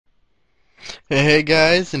Hey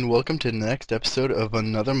guys, and welcome to the next episode of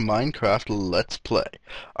another Minecraft Let's Play.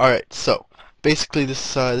 Alright, so basically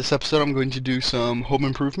this episode I'm going to do some home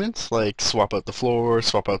improvements, like swap out the floor,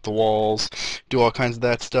 swap out the walls, do all kinds of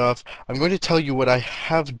that stuff. I'm going to tell you what I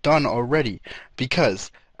have done already,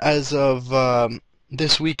 because as of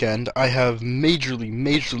this weekend I have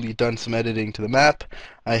majorly done some editing to the map.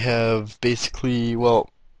 I have basically, well,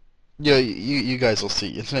 yeah, you guys will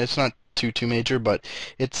see. It's not too major, but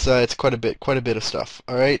it's quite a bit of stuff.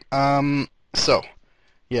 All right. So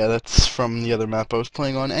yeah, that's from the other map I was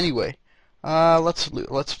playing on. Anyway, let's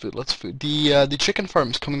food. The chicken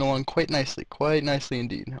farm is coming along quite nicely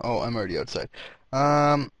indeed. Oh, I'm already outside.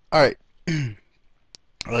 All right.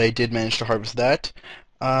 I did manage to harvest that.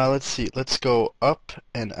 Let's see. Let's go up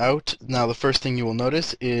and out. Now, the first thing you will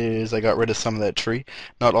notice is I got rid of some of that tree.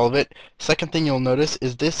 Not all of it. Second thing you'll notice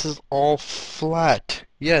is this is all flat.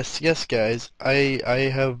 Yes, guys.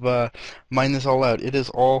 I have mined this all out. It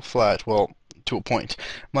is all flat. Well, to a point.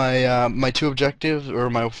 My two objectives,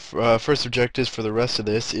 or my first objectives for the rest of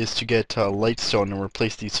this, is to get lightstone and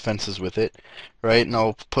replace these fences with it, right? And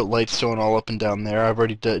I'll put lightstone all up and down there. I've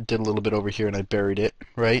already did a little bit over here and I buried it,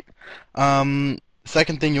 right?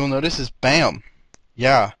 Second thing you'll notice is bam.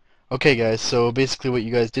 Yeah. Okay, guys. So basically, what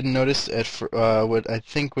you guys didn't notice what I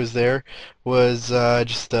think was there was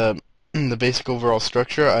just the basic overall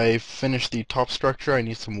structure. I finished the top structure. I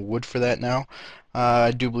need some wood for that now.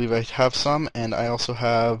 I do believe I have some, and I also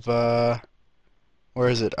have where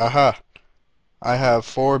is it? Aha! I have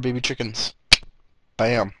 4 baby chickens.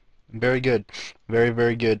 Bam. Very good.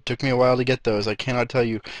 Very good. Took me a while to get those. I cannot tell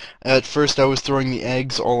you. At first I was throwing the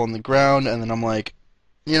eggs all on the ground, and then I'm like,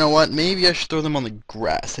 you know what? Maybe I should throw them on the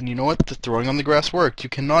grass. And you know what? The throwing on the grass worked. You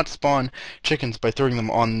cannot spawn chickens by throwing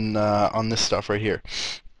them on this stuff right here.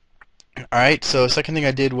 Alright, so second thing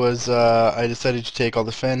I did was I decided to take all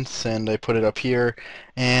the fence and I put it up here,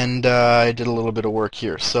 and I did a little bit of work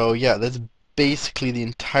here. So yeah, that's basically the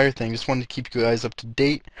entire thing. Just wanted to keep you guys up to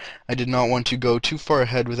date. I did not want to go too far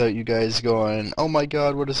ahead without you guys going, oh my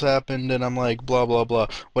god, what has happened? And I'm like, blah blah blah,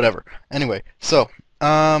 whatever. Anyway, so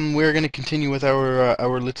we're gonna continue with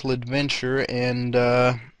our little adventure, and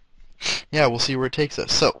yeah, we'll see where it takes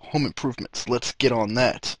us. So home improvements. Let's get on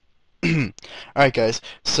that. Alright guys,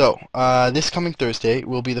 so this coming Thursday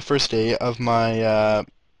will be the first day of my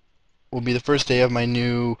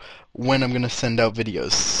new when I'm gonna send out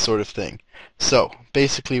videos sort of thing. So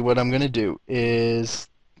basically what I'm gonna do is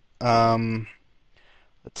let's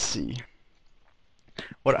see.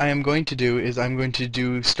 What I am going to do is I'm going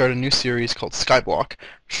to start a new series called Skyblock. I'm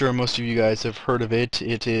sure most of you guys have heard of it.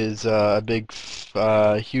 It is a big,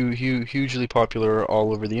 hugely popular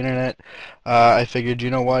all over the internet. I figured,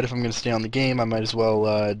 you know what, if I'm going to stay on the game, I might as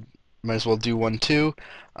well do one too.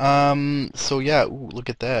 So yeah, ooh, look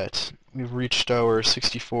at that. We've reached our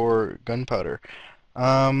 64 gunpowder.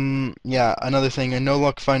 Yeah, another thing, no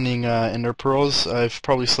luck finding ender pearls. I've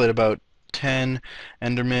probably slayed about 10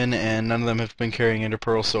 Endermen, and none of them have been carrying Ender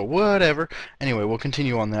Pearl, so whatever. Anyway, we'll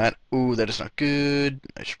continue on that. Ooh, that is not good.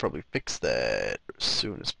 I should probably fix that as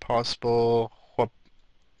soon as possible. Whoop.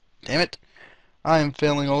 Damn it. I am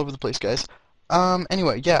failing all over the place, guys.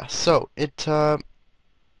 Anyway, yeah, so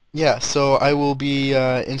yeah, so I will be,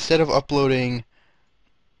 instead of uploading,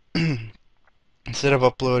 what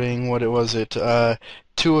it was it,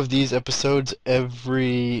 2 of these episodes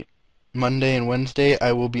every Monday and Wednesday,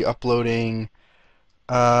 I will be uploading,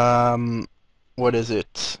 what is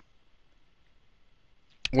it?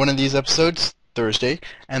 One of these episodes Thursday,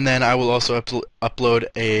 and then I will also upload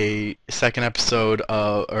a second episode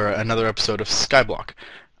or another episode of Skyblock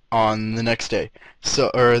on the next day,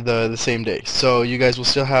 so or the same day. So you guys will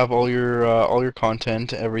still have all your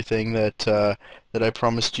content, everything that I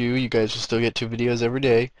promised you. You guys will still get 2 videos every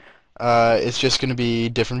day. It's just going to be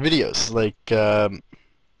different videos, like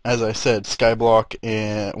as I said, Skyblock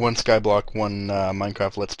and one Skyblock, one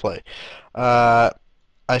Minecraft Let's Play. Uh,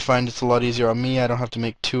 I find it's a lot easier on me. I don't have to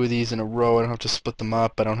make 2 of these in a row. I don't have to split them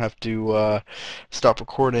up. I don't have to stop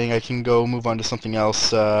recording. I can go move on to something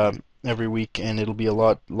else every week, and it'll be a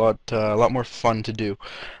lot more fun to do.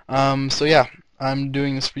 So yeah, I'm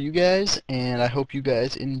doing this for you guys, and I hope you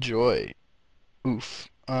guys enjoy. Oof.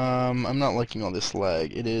 I'm not liking all this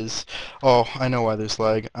lag. It is. Oh, I know why there's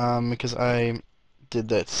lag. Because I did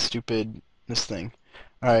this thing.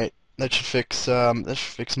 All right, that should fix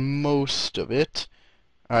most of it.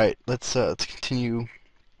 All right, let's continue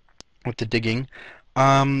with the digging.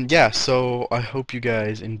 Yeah, so I hope you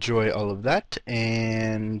guys enjoy all of that,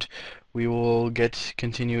 and we will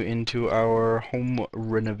continue into our home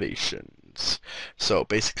renovations. So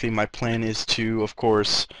basically my plan is to, of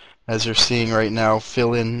course, as you're seeing right now,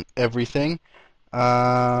 fill in everything.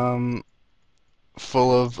 um,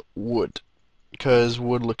 full of wood, because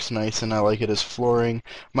wood looks nice and I like it as flooring.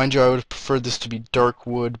 Mind you, I would have preferred this to be dark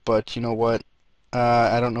wood, but you know what?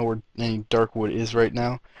 I don't know where any dark wood is right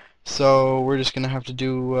now, so we're just gonna have to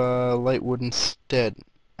do light wood instead,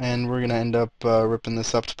 and we're gonna end up ripping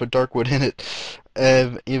this up to put dark wood in it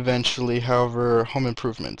eventually. However, home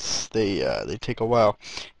improvements, they take a while.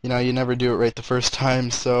 You know, you never do it right the first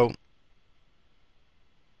time, so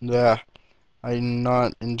yeah. I'm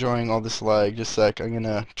not enjoying all this lag. Just a sec. I'm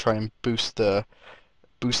gonna try and boost the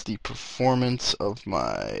performance of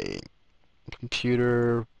my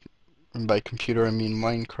computer. And by computer, I mean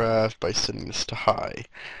Minecraft, by setting this to high.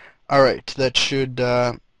 All right, that should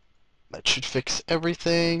fix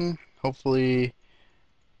everything. Hopefully,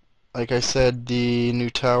 like I said, the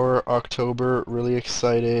new tower, October. Really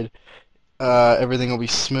excited. Everything will be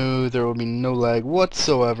smooth, there will be no lag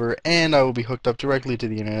whatsoever, and I will be hooked up directly to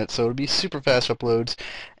the internet, so it'll be super fast uploads,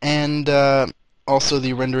 and also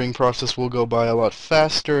the rendering process will go by a lot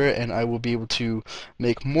faster, and I will be able to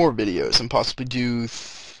make more videos and possibly do,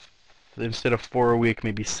 instead of 4 a week,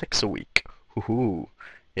 maybe 6 a week. Woohoo!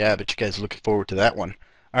 Yeah, I bet you guys are looking forward to that one.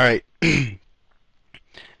 Alright,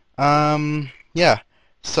 yeah,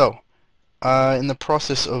 so, in the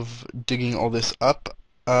process of digging all this up,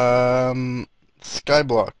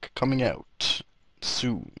 Skyblock coming out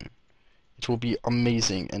soon. It will be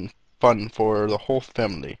amazing and fun for the whole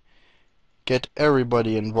family. Get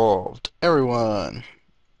everybody involved. Everyone.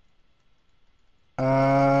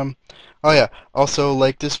 Um, oh yeah. Also,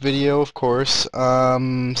 like this video, of course.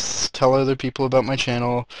 Tell other people about my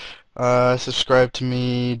channel. Subscribe to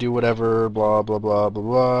me. Do whatever. Blah blah blah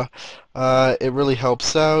blah blah. It really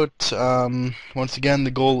helps out. Once again,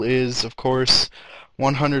 the goal is, of course,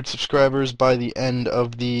 100 subscribers by the end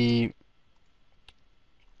of the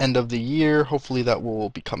year. Hopefully that will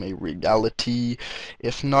become a reality.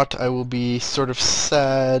 If not, I will be sort of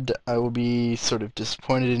sad. I will be sort of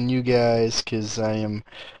disappointed in you guys because I am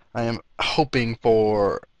hoping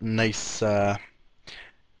for nice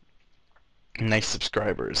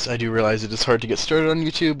subscribers. I do realize it is hard to get started on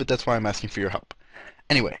YouTube, but that's why I'm asking for your help.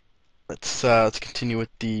 Anyway, let's continue with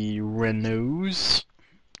the renos.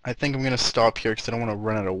 I think I'm gonna stop here because I don't want to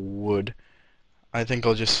run out of wood. I think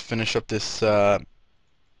I'll just finish up this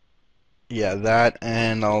yeah, that,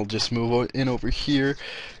 and I'll just move in over here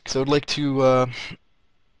because I would like to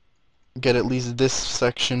get at least this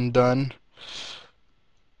section done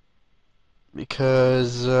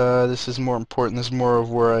because this is more important. This is more of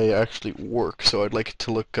where I actually work, so I'd like it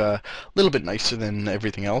to look a little bit nicer than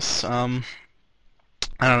everything else.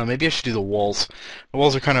 I don't know. Maybe I should do the walls. The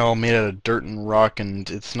walls are kind of all made out of dirt and rock, and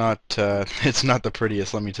it's not it's not the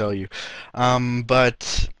prettiest, let me tell you.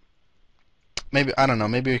 But maybe I don't know.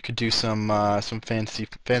 Maybe we could do some fancy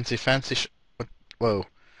whoa,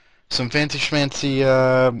 some fancy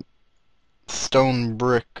schmancy stone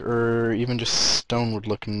brick, or even just stone would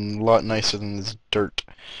look a lot nicer than this dirt.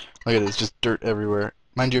 Look at it, it's just dirt everywhere.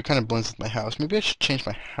 Mind you, it kind of blends with my house. Maybe I should change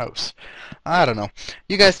my house. I don't know.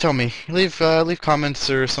 You guys tell me. Leave comments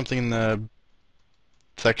or something in the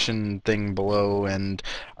section thing below, and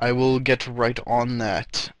I will get right on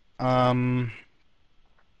that. All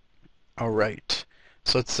right.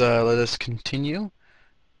 So let us continue.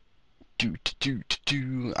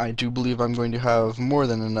 I do believe I'm going to have more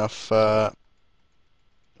than enough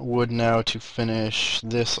wood now to finish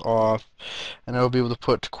this off, and I will be able to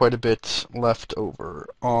put quite a bit left over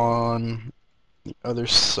on the other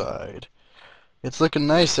side. It's looking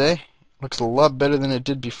nice, eh? Looks a lot better than it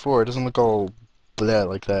did before. It doesn't look all blah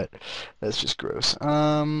like that. That's just gross.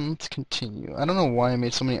 Let's continue. I don't know why I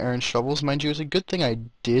made so many iron shovels. Mind you, it's a good thing I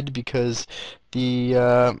did because they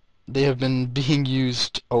have been being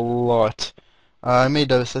used a lot. I made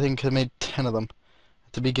those. I think I made 10 of them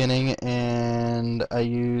at the beginning, and I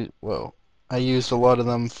used a lot of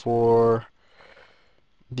them for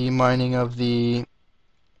the mining of the.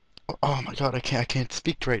 Oh my God, I can't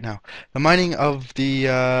speak right now. The mining of the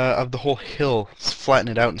whole hill, flatten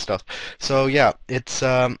it out and stuff. So yeah, it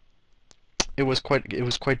was quite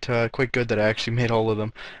good that I actually made all of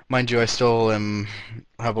them. Mind you, I still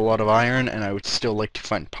have a lot of iron, and I would still like to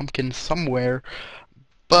find pumpkins somewhere.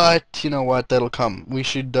 But you know what? That'll come. We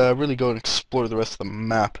should really go and explore the rest of the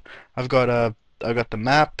map. I got the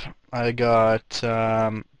map. I got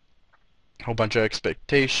a whole bunch of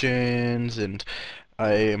expectations, and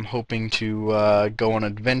I am hoping to go on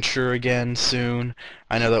adventure again soon.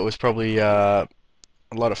 I know that was probably a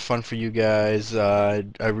lot of fun for you guys. I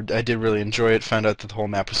did really enjoy it. Found out that the whole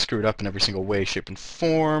map was screwed up in every single way, shape, and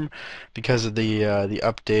form because of the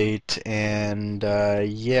update, and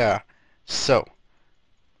yeah. So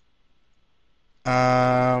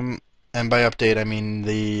Um, and by update, I mean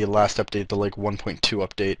the last update, the like 1.2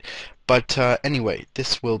 update. But anyway,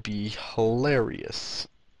 this will be hilarious.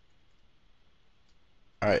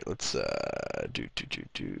 All right, let's do.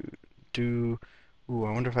 Ooh,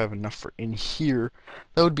 I wonder if I have enough for in here.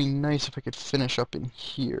 That would be nice if I could finish up in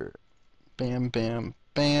here. Bam, bam,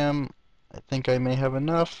 bam. I think I may have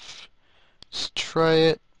enough. Let's try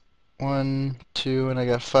it. One, two, and I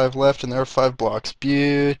got 5 left, and there are 5 blocks.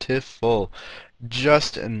 Beautiful.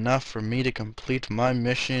 Just enough for me to complete my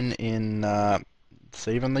mission in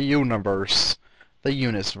saving the universe. The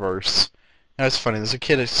Unisverse. That's funny. There's a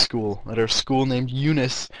kid at our school named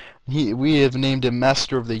Eunice. We have named him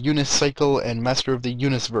Master of the Unicycle and Master of the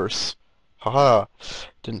Unisverse. Haha.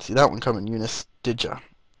 Didn't see that one coming, Eunice, did ya?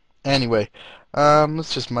 Anyway,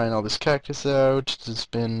 let's just mine all this cactus out. It's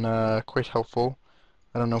been quite helpful.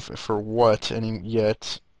 I don't know for what any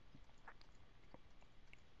yet.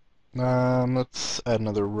 Let's add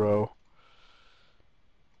another row.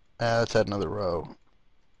 Let's add another row.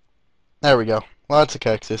 There we go. Lots of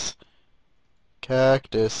cactus.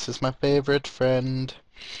 Cactus is my favorite friend.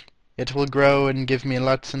 It will grow and give me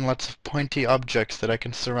lots and lots of pointy objects that I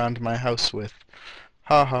can surround my house with.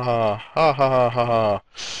 Ha ha ha. Ha ha ha ha ha.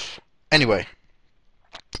 Anyway,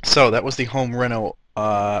 so that was the home reno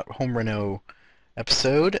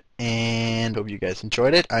episode, and hope you guys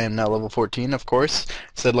enjoyed it. I am now level 14, of course.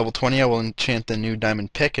 Instead of level 20, I will enchant the new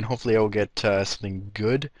diamond pick, and hopefully I will get something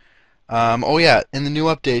good. Oh yeah, in the new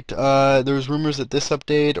update, there's rumors that this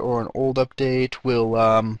update or an old update will,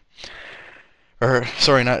 or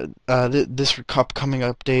sorry, not this upcoming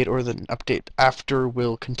update or the update after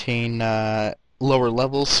will contain lower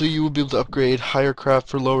levels, so you will be able to upgrade higher craft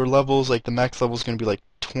for lower levels. Like the max level is going to be like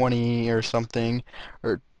 20 or something,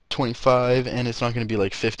 or 25, and it's not going to be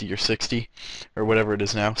like 50 or 60 or whatever it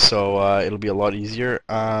is now. So it'll be a lot easier,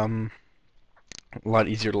 to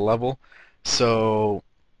level. So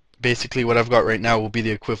basically, what I've got right now will be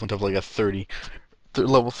the equivalent of like a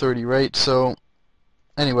level 30, right? So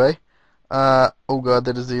anyway, oh god,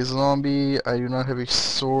 that is a zombie. I do not have a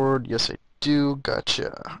sword. Yes, I do.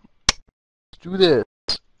 Gotcha. Let's do this.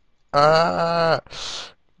 Ah,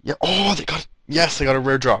 yeah. Oh, they got. Yes, I got a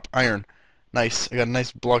rare drop. Iron. Nice. I got a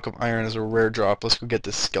nice block of iron as a rare drop. Let's go get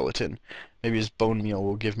this skeleton. Maybe his bone meal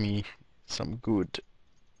will give me some good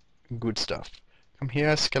stuff. Come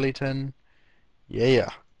here, skeleton.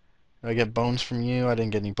 Yeah. I get bones from you. I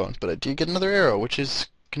didn't get any bones, but I did get another arrow, which is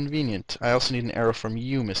convenient. I also need an arrow from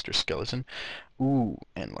you, Mr. Skeleton. Ooh,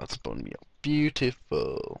 and lots of bone meal.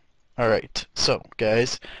 Beautiful. Alright, so,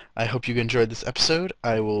 guys, I hope you enjoyed this episode.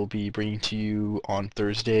 I will be bringing to you on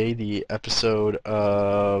Thursday the episode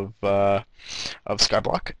of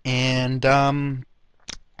Skyblock, and,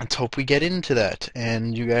 let's hope we get into that,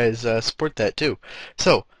 and you guys support that too.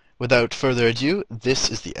 So, without further ado, this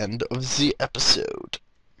is the end of the episode.